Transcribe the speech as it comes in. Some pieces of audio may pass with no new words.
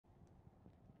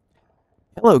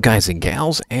Hello guys and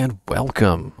gals, and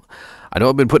welcome. I know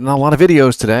I've been putting out a lot of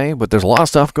videos today, but there's a lot of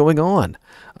stuff going on.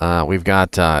 We've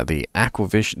got the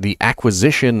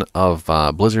acquisition of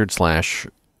Blizzard slash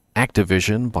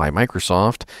Activision by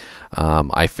Microsoft.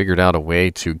 I figured out a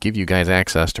way to give you guys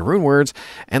access to Runewords,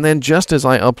 and then just as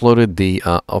I uploaded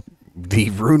the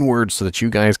rune words so that you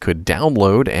guys could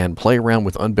download and play around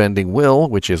with Unbending Will,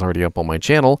 which is already up on my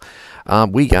channel,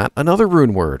 we got another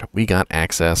rune word. We got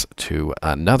access to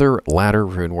another ladder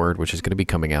rune word, which is going to be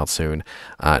coming out soon,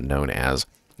 known as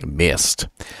Mist.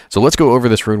 So let's go over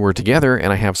this rune word together,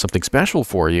 and I have something special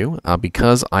for you.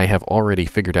 Because I have already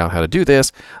figured out how to do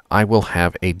this, I will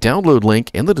have a download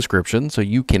link in the description so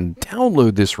you can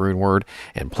download this rune word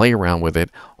and play around with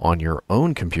it on your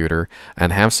own computer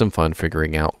and have some fun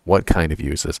figuring out what kind of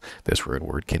uses this rune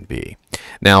word can be.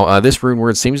 Now, this rune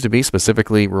word seems to be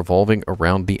specifically revolving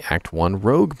around the Act 1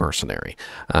 Rogue Mercenary.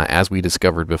 As we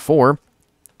discovered before,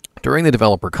 during the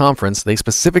developer conference, they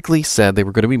specifically said they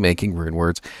were going to be making rune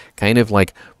words kind of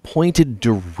like pointed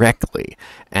directly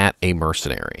at a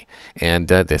mercenary. And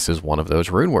this is one of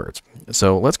those rune words.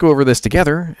 So let's go over this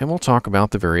together, and we'll talk about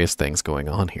the various things going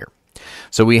on here.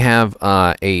 So we have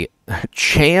a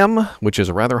Cham, which is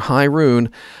a rather high rune,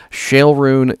 Shael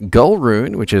rune, Gull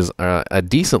rune, which is a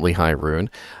decently high rune,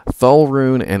 Thul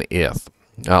rune, and Ith.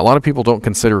 A lot of people don't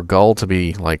consider Gull to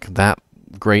be like that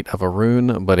great of a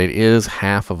rune, but it is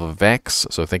half of a Vex,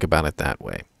 so think about it that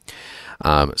way.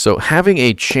 So having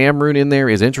a Cham rune in there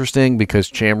is interesting because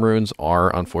Cham runes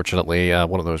are unfortunately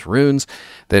one of those runes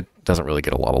that doesn't really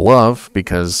get a lot of love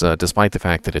because despite the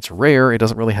fact that it's rare, it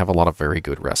doesn't really have a lot of very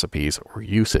good recipes or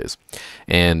uses.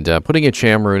 And putting a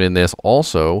Cham rune in this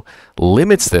also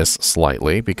limits this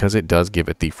slightly because it does give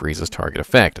it the freezes target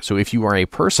effect. So if you are a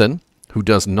person who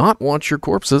does not want your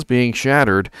corpses being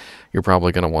shattered, you're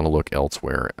probably going to want to look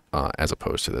elsewhere as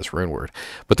opposed to this rune word.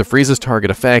 But the freezes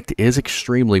target effect is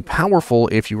extremely powerful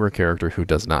if you are a character who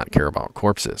does not care about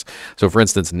corpses. So for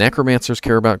instance, necromancers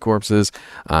care about corpses,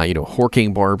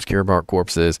 horking barbs care about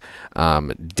corpses,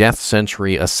 death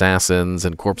sentry assassins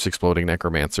and corpse exploding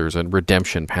necromancers and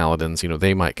redemption paladins,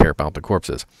 they might care about the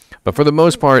corpses. But for the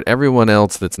most part, everyone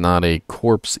else that's not a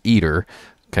corpse eater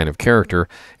kind of character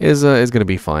is going to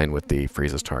be fine with the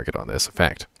freezes target on this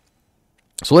effect.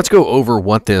 So let's go over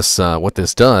what this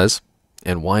does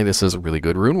and why this is a really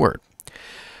good rune word.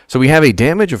 So we have a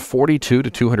damage of 42 to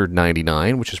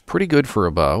 299, which is pretty good for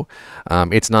a bow.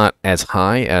 It's not as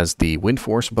high as the Wind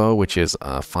Force bow, which is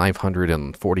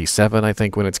 547, I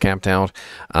think, when it's capped out,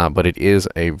 but it is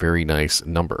a very nice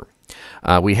number.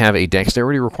 We have a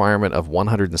dexterity requirement of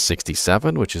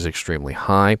 167, which is extremely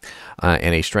high,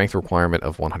 and a strength requirement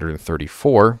of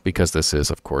 134, because this is,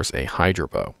 of course, a Hydra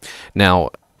bow. Now,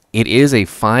 it is a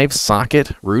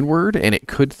 5-socket rune word, and it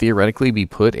could theoretically be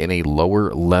put in a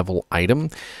lower level item,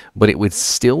 but it would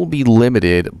still be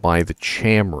limited by the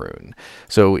Cham rune.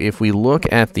 So if we look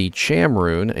at the Cham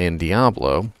rune in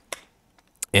Diablo,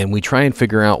 and we try and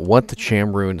figure out what the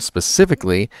Cham rune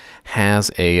specifically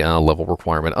has a level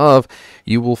requirement of,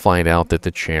 you will find out that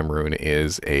the Cham rune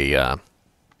is a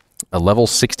level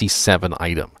 67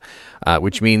 item,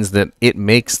 which means that it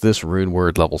makes this rune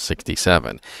word level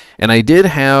 67. And I did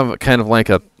have kind of like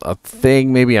a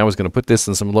thing, maybe I was going to put this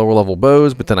in some lower level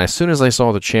bows, but then as soon as I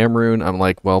saw the Cham rune, I'm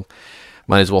like, well,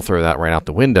 might as well throw that right out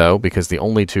the window, because the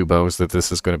only two bows that this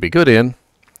is going to be good in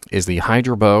is the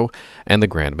Hydra bow and the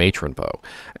Grand Matron bow.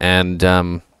 And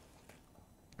the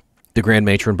Grand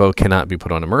Matron bow cannot be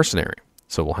put on a mercenary,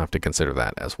 so we'll have to consider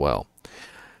that as well.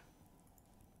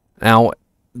 Now,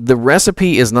 the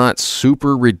recipe is not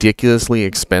super ridiculously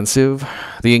expensive.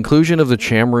 The inclusion of the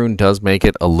Cham rune does make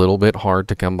it a little bit hard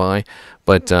to come by,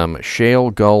 but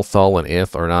Shael, Gull, Thul, and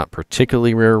Ith are not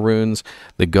particularly rare runes,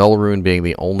 the Gull rune being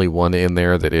the only one in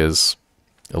there that is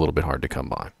a little bit hard to come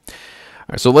by.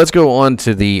 All right, so let's go on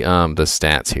to the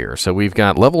stats here. So we've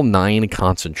got level 9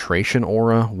 concentration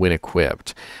aura when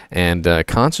equipped, and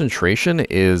concentration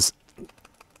is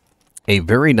a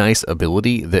very nice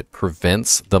ability that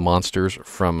prevents the monsters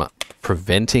from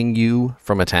preventing you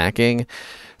from attacking.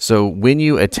 So when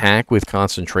you attack with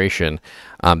concentration,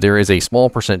 there is a small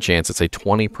percent chance, it's a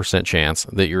 20% chance,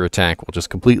 that your attack will just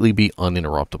completely be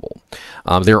uninterruptible.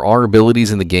 There are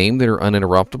abilities in the game that are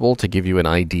uninterruptible to give you an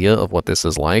idea of what this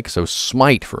is like. So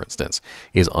Smite, for instance,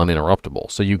 is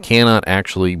uninterruptible. So you cannot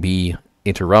actually be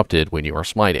interrupted when you are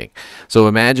smiting. So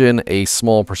imagine a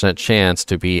small percent chance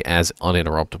to be as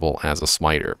uninterruptible as a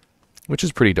smiter, which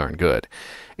is pretty darn good.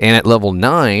 And at level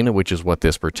 9, which is what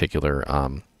this particular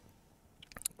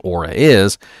aura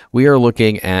is, we are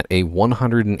looking at a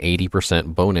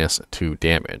 180% bonus to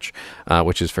damage,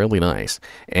 which is fairly nice.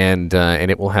 And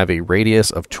it will have a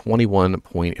radius of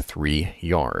 21.3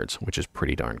 yards, which is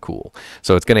pretty darn cool.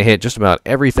 So it's going to hit just about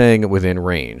everything within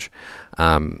range.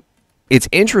 It's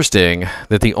interesting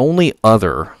that the only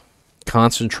other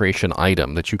concentration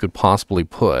item that you could possibly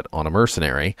put on a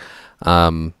mercenary,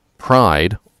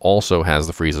 Pride, also has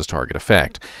the freezes target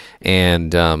effect.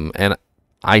 And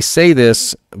I say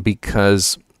this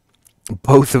because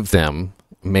both of them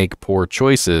make poor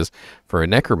choices for a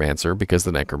necromancer, because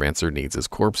the necromancer needs his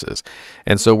corpses.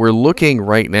 And so we're looking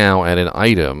right now at an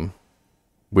item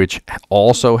which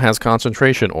also has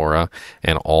concentration aura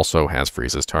and also has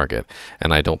freezes target.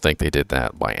 And I don't think they did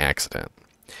that by accident.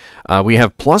 We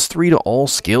have +3 to all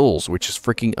skills, which is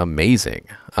freaking amazing.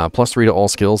 +3 to all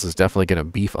skills is definitely going to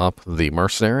beef up the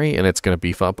mercenary, and it's going to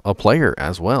beef up a player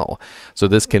as well. So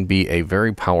this can be a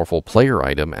very powerful player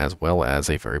item as well as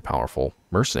a very powerful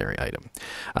mercenary item.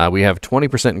 We have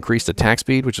 20% increased attack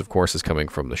speed, which of course is coming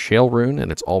from the Shael rune,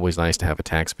 and it's always nice to have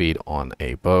attack speed on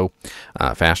a bow.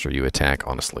 Faster you attack,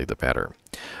 honestly, the better.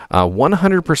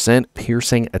 100%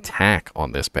 piercing attack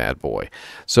on this bad boy.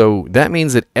 So that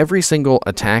means that every single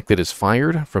attack that is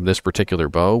fired from this particular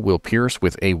bow will pierce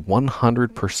with a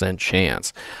 100%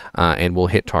 chance, and will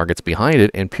hit targets behind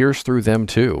it and pierce through them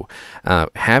too.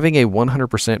 Having a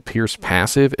 100% pierce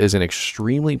passive is an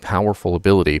extremely powerful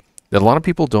ability that a lot of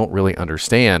people don't really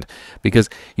understand, because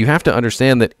you have to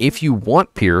understand that if you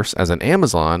want Pierce as an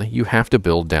Amazon, you have to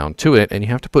build down to it, and you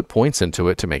have to put points into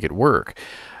it to make it work.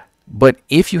 But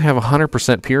if you have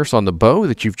 100% Pierce on the bow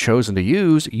that you've chosen to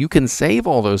use, you can save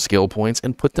all those skill points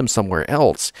and put them somewhere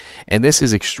else. And this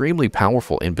is extremely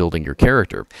powerful in building your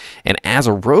character. And as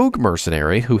a rogue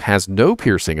mercenary who has no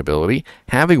piercing ability,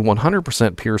 having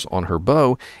 100% Pierce on her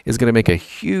bow is going to make a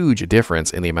huge difference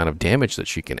in the amount of damage that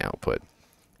she can output.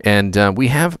 And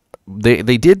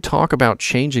they did talk about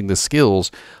changing the skills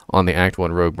on the Act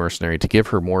 1 Rogue Mercenary to give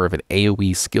her more of an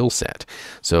AoE skill set.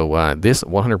 So this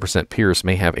 100% Pierce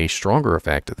may have a stronger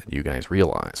effect than you guys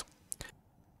realize.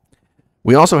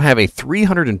 We also have a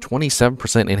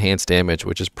 327% enhanced damage,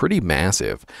 which is pretty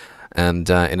massive, and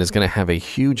is going to have a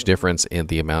huge difference in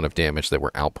the amount of damage that we're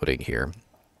outputting here.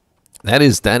 That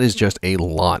is just a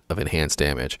lot of enhanced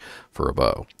damage for a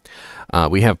bow.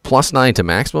 We have +9 to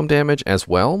maximum damage as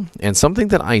well, and something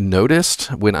that I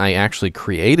noticed when I actually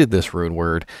created this rune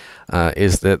word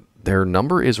is that their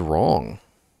number is wrong.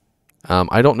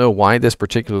 I don't know why this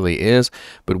particularly is,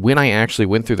 but when I actually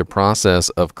went through the process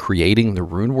of creating the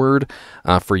rune word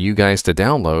for you guys to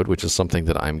download, which is something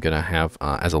that I'm going to have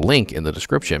as a link in the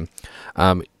description,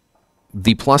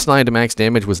 the +9 to max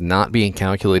damage was not being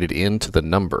calculated into the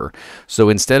number. So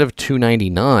instead of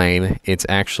 299, it's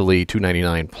actually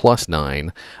 299 plus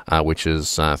 9, which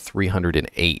is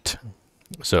 308.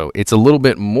 So it's a little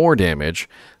bit more damage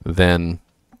than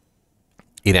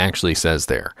it actually says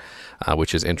there,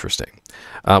 which is interesting.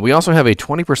 We also have a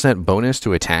 20% bonus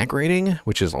to attack rating,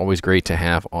 which is always great to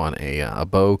have on a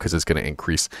bow, because it's going to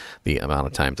increase the amount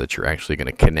of times that you're actually going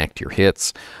to connect your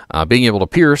hits. Being able to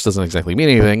pierce doesn't exactly mean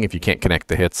anything if you can't connect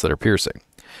the hits that are piercing.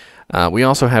 We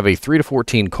also have a 3 to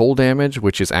 14 cold damage,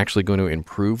 which is actually going to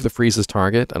improve the freezes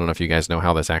target. I don't know if you guys know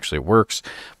how this actually works,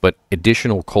 but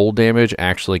additional cold damage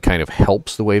actually kind of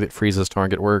helps the way that freezes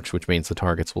target works, which means the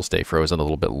targets will stay frozen a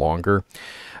little bit longer.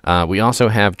 We also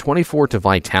have 24 to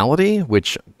vitality,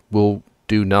 which will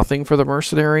do nothing for the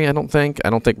mercenary, I don't think. I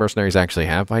don't think mercenaries actually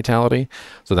have vitality,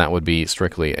 so that would be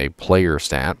strictly a player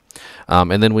stat.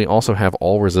 And then we also have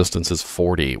all resistances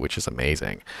 40, which is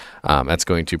amazing. That's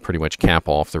going to pretty much cap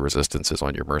off the resistances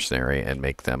on your mercenary and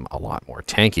make them a lot more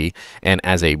tanky. And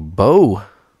as a bow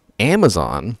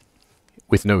Amazon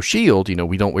with no shield, you know,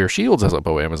 we don't wear shields as a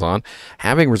bow Amazon,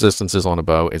 having resistances on a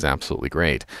bow is absolutely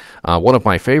great. One of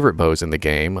my favorite bows in the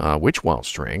game, Witch Wild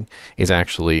String,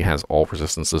 actually has all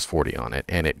resistances 40 on it,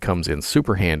 and it comes in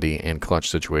super handy in clutch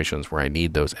situations where I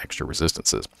need those extra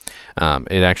resistances.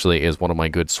 It actually is one of my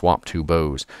good swap to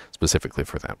bows specifically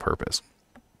for that purpose.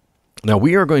 Now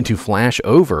we are going to flash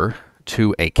over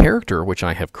to a character which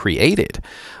I have created.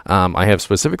 I have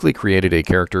specifically created a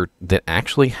character that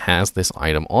actually has this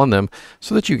item on them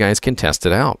so that you guys can test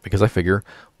it out, because I figure,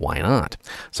 why not?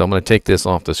 So I'm going to take this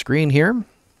off the screen here,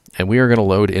 and we are going to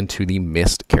load into the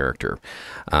Mist character.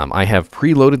 I have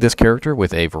preloaded this character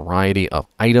with a variety of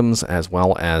items, as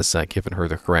well as given her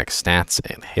the correct stats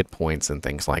and hit points and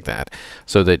things like that,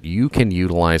 so that you can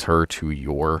utilize her to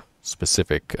your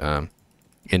specific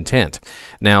intent.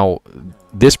 Now,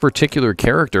 this particular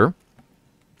character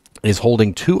is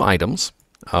holding 2 items,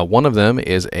 One of them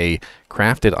is a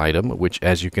crafted item, which,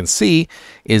 as you can see,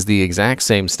 is the exact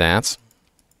same stats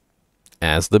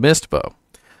as the Mist Bow.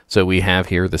 So we have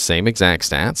here the same exact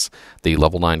stats, the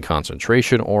level 9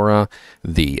 concentration aura,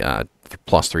 the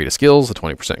 +3 to skills, the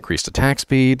 20% increased attack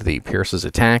speed, the Pierce's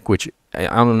attack, which I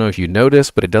don't know if you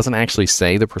noticed, but it doesn't actually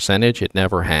say the percentage. It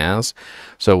never has.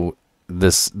 So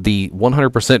the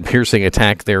 100% piercing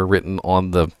attack there written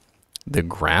on the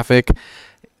graphic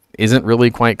isn't really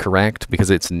quite correct because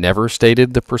it's never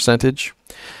stated the percentage.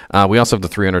 We also have the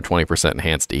 320%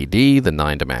 enhanced ED, the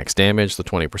 9 to max damage, the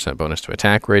 20% bonus to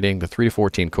attack rating, the 3 to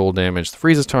 14 cold damage, the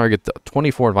freezes target, the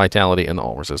 24 vitality, and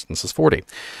all resistance is 40.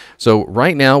 So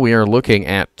right now we are looking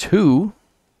at 2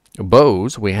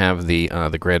 bows. We have the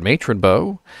Grand Matron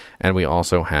bow, and we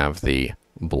also have the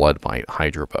Bloodbite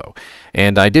Hydra bow.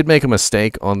 And I did make a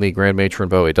mistake on the Grand Matron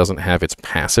bow. It doesn't have its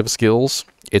passive skills.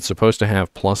 It's supposed to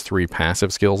have +3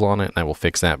 passive skills on it, and I will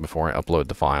fix that before I upload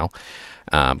the file.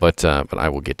 But I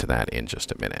will get to that in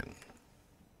just a minute.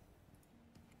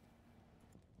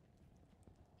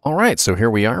 All right, so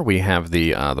here we are. We have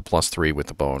the +3 with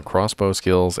the bow and crossbow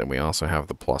skills, and we also have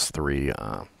the +3.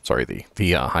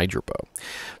 The Hydra bow.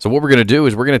 So what we're going to do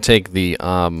is we're going to take the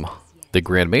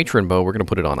Grand Matron bow, we're going to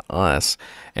put it on us,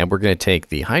 and we're going to take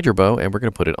the Hydra bow, and we're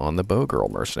going to put it on the Bow Girl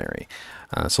Mercenary.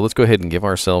 So let's go ahead and give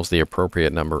ourselves the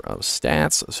appropriate number of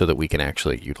stats so that we can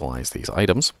actually utilize these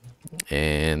items.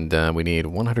 And we need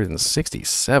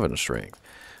 167 strength.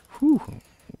 Whew,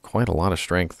 quite a lot of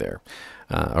strength there.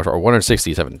 Or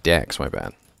 167 dex, my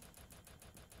bad.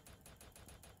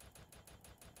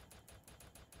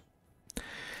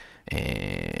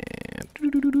 And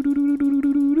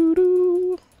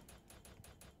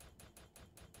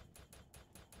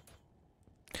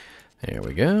there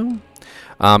we go.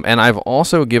 And I've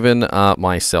also given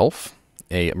myself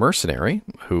a mercenary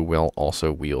who will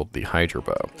also wield the Hydra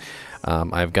bow.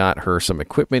 I've got her some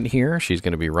equipment here. She's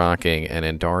going to be rocking an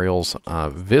Endariel's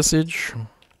Visage,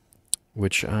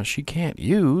 which she can't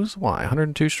use. Why?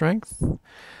 102 strength?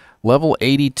 Level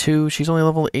 82. She's only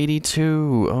level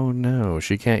 82. Oh no,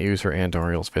 she can't use her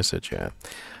Andariel's Visage yet.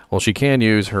 Well, she can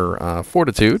use her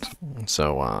Fortitude,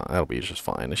 so that'll be just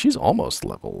fine. She's almost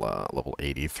level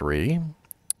 83.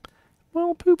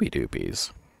 Well, poopy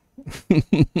doopies.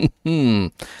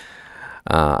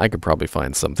 I could probably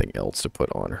find something else to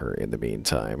put on her in the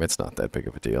meantime. It's not that big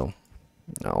of a deal.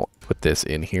 I'll put this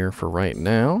in here for right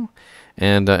now,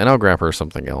 and I'll grab her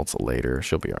something else later.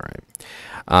 She'll be all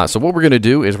right. So what we're going to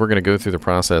do is we're going to go through the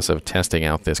process of testing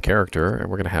out this character, and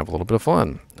we're going to have a little bit of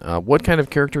fun. What kind of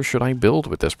character should I build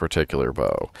with this particular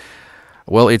bow?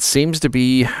 Well, it seems to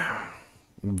be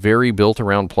very built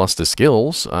around plus to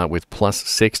skills, with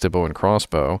 +6 to bow and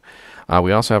crossbow.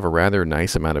 We also have a rather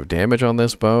nice amount of damage on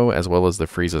this bow, as well as the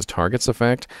freezes targets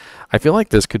effect. I feel like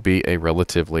this could be a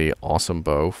relatively awesome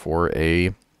bow for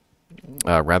a,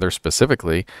 rather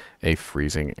specifically, a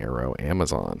Freezing Arrow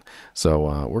Amazon.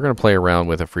 So we're going to play around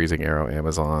with a Freezing Arrow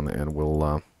Amazon, and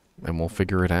we'll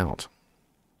figure it out.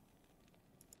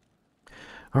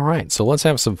 All right, so let's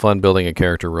have some fun building a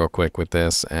character real quick with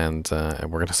this, and we're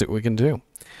going to see what we can do.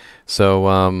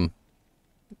 So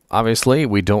obviously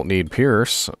we don't need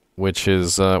Pierce, which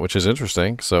is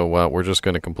interesting. So we're just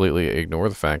going to completely ignore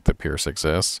the fact that Pierce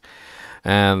exists,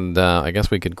 and I guess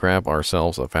we could grab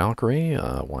ourselves a Valkyrie.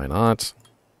 Why not?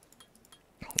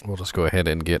 We'll just go ahead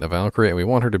and get a Valkyrie, and we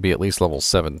want her to be at least level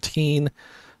 17,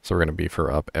 so we're going to beef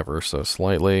her up ever so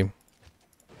slightly.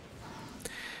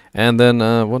 And then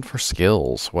what for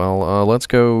skills? Well, let's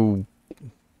do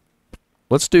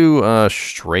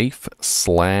Strafe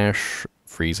 /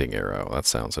 Freezing Arrow. That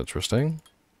sounds interesting.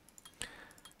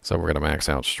 So we're going to max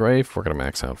out Strafe, we're going to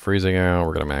max out Freezing Arrow,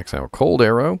 we're going to max out Cold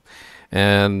Arrow,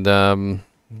 and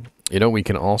you know, we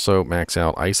can also max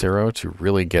out Ice Arrow to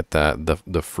really get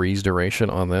the freeze duration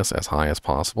on this as high as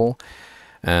possible,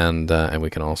 and we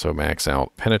can also max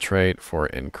out Penetrate for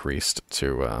increased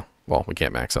to well, we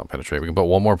can't max out Penetrate. We can put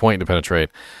one more point to Penetrate.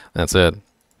 That's it.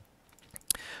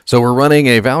 So we're running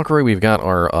a Valkyrie. We've got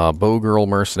our Bow Girl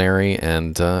Mercenary,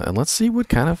 and let's see what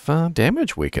kind of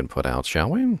damage we can put out,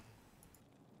 shall we?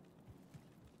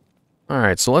 All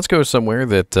right, so let's go somewhere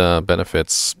that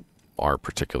benefits our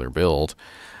particular build.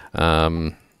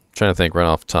 Trying to think right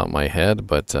off the top of my head,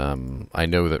 but I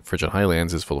know that Frigid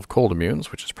Highlands is full of cold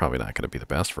immunes, which is probably not going to be the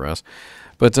best for us.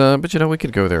 But you know, we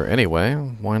could go there anyway.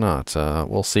 Why not?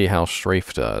 We'll see how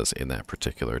Strafe does in that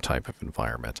particular type of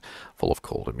environment full of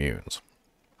cold immunes.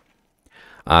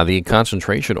 The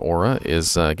concentration aura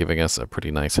is giving us a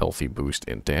pretty nice healthy boost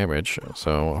in damage,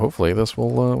 so hopefully this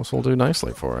will do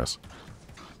nicely for us.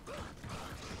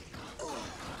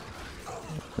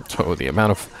 So the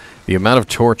amount of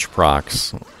torch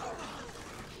procs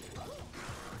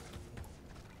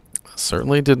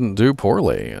certainly didn't do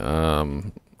poorly.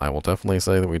 I will definitely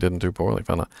say that we didn't do poorly.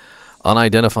 Found an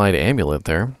unidentified amulet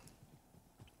there.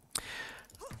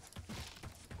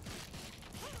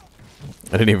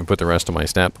 I didn't even put the rest of my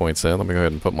stat points in. Let me go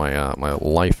ahead and put my my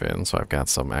life in, so I've got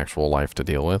some actual life to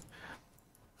deal with.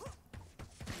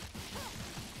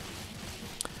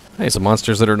 Hey, some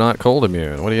monsters that are not cold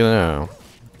immune. What do you know?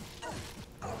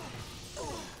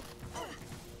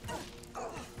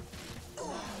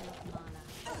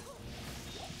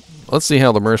 Let's see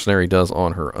how the mercenary does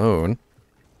on her own.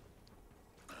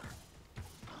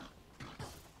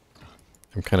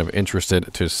 I'm kind of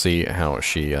interested to see how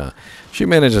she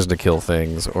manages to kill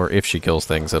things, or if she kills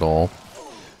things at all.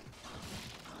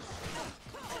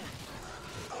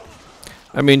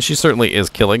 I mean, she certainly is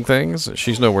killing things.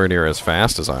 She's nowhere near as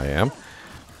fast as I am.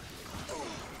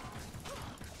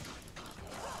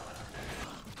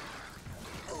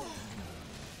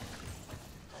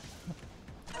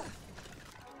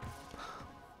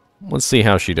 Let's see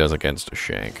how she does against a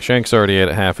Shank. Shank's already at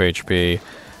half HP,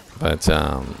 but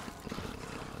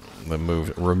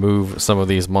remove some of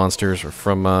these monsters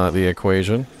from the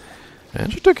equation.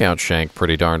 And she took out Shank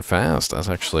pretty darn fast. That's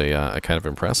actually kind of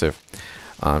impressive.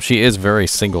 She is very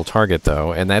single target,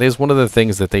 though, and that is one of the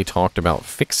things that they talked about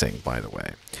fixing, by the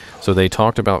way. So they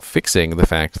talked about fixing the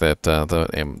fact that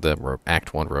the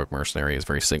Act 1 Rogue Mercenary is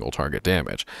very single target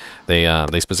damage.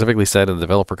 They specifically said in the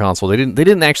developer console, they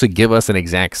didn't actually give us an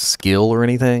exact skill or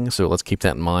anything, so let's keep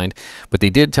that in mind. But they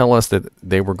did tell us that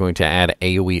they were going to add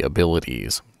AoE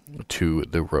abilities to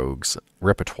the rogue's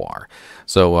repertoire.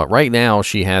 So right now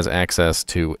she has access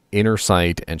to Inner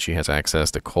Sight and she has access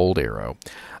to Cold Arrow.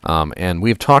 And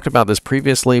we've talked about this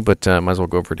previously, but might as well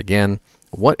go over it again.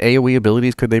 What AoE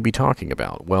abilities could they be talking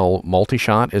about? Well,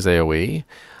 Multi-Shot is AoE.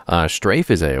 Strafe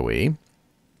is AoE.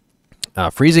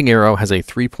 Freezing Arrow has a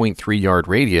 3.3 yard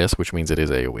radius, which means it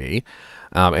is AoE.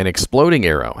 And Exploding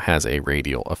Arrow has a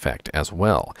radial effect as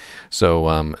well.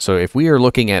 So, so if we are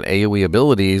looking at AoE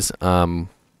abilities,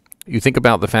 you think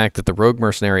about the fact that the Rogue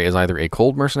Mercenary is either a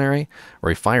Cold Mercenary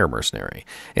or a Fire Mercenary.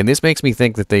 And this makes me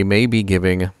think that they may be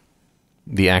giving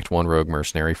the Act 1 Rogue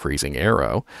Mercenary Freezing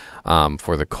Arrow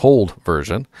for the Cold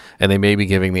version, and they may be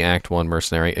giving the Act 1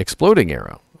 Mercenary Exploding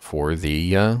Arrow for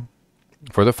the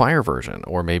Fire version,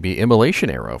 or maybe Immolation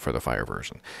Arrow for the Fire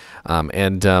version.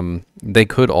 They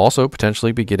could also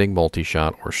potentially be getting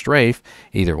Multi-Shot or Strafe.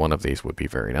 Either one of these would be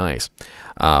very nice.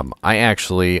 I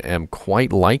actually am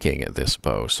quite liking this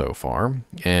bow so far,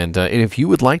 and if you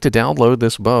would like to download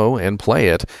this bow and play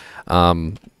it,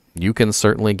 you can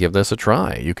certainly give this a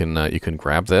try. You can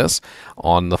grab this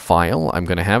on the file. I'm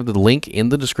going to have the link in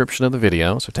the description of the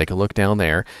video, so take a look down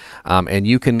there, and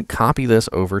you can copy this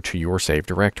over to your save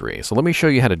directory. So let me show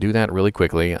you how to do that really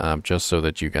quickly, just so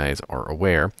that you guys are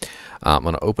aware. I'm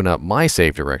going to open up my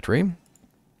save directory,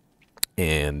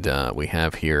 and we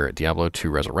have here Diablo 2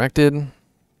 Resurrected.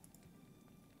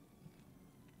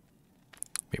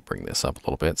 Let me bring this up a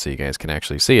little bit so you guys can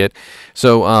actually see it.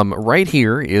 So right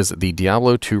here is the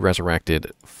Diablo 2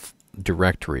 Resurrected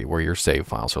directory where your save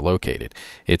files are located.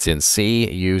 It's in C,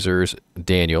 users,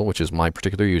 Daniel, which is my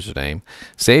particular username,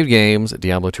 save games,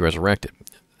 Diablo 2 Resurrected.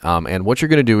 And what you're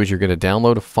going to do is you're going to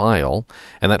download a file,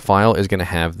 and that file is going to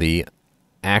have the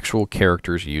actual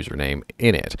character's username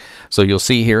in it. So you'll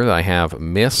see here that I have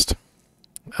Mist.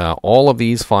 All of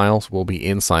these files will be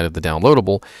inside of the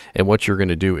downloadable, and what you're going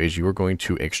to do is you're going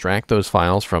to extract those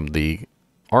files from the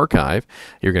archive,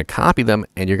 you're going to copy them,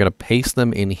 and you're going to paste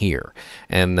them in here.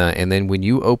 And then when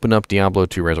you open up Diablo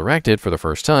 2 Resurrected for the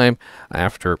first time,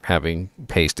 after having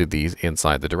pasted these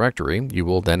inside the directory, you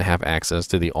will then have access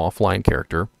to the offline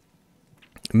character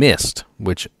Mist,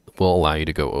 which will allow you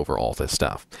to go over all this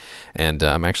stuff. And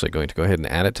I'm actually going to go ahead and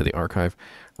add it to the archive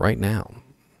right now.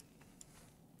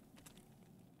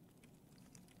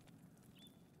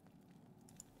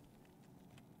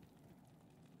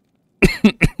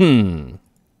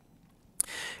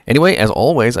 Anyway, as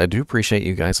always, I do appreciate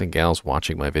you guys and gals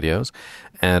watching my videos,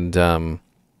 and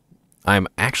I'm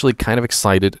actually kind of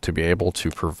excited to be able to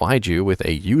provide you with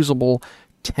a usable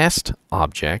test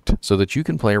object so that you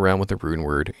can play around with the rune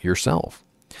word yourself.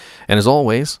 And as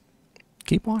always,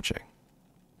 keep watching.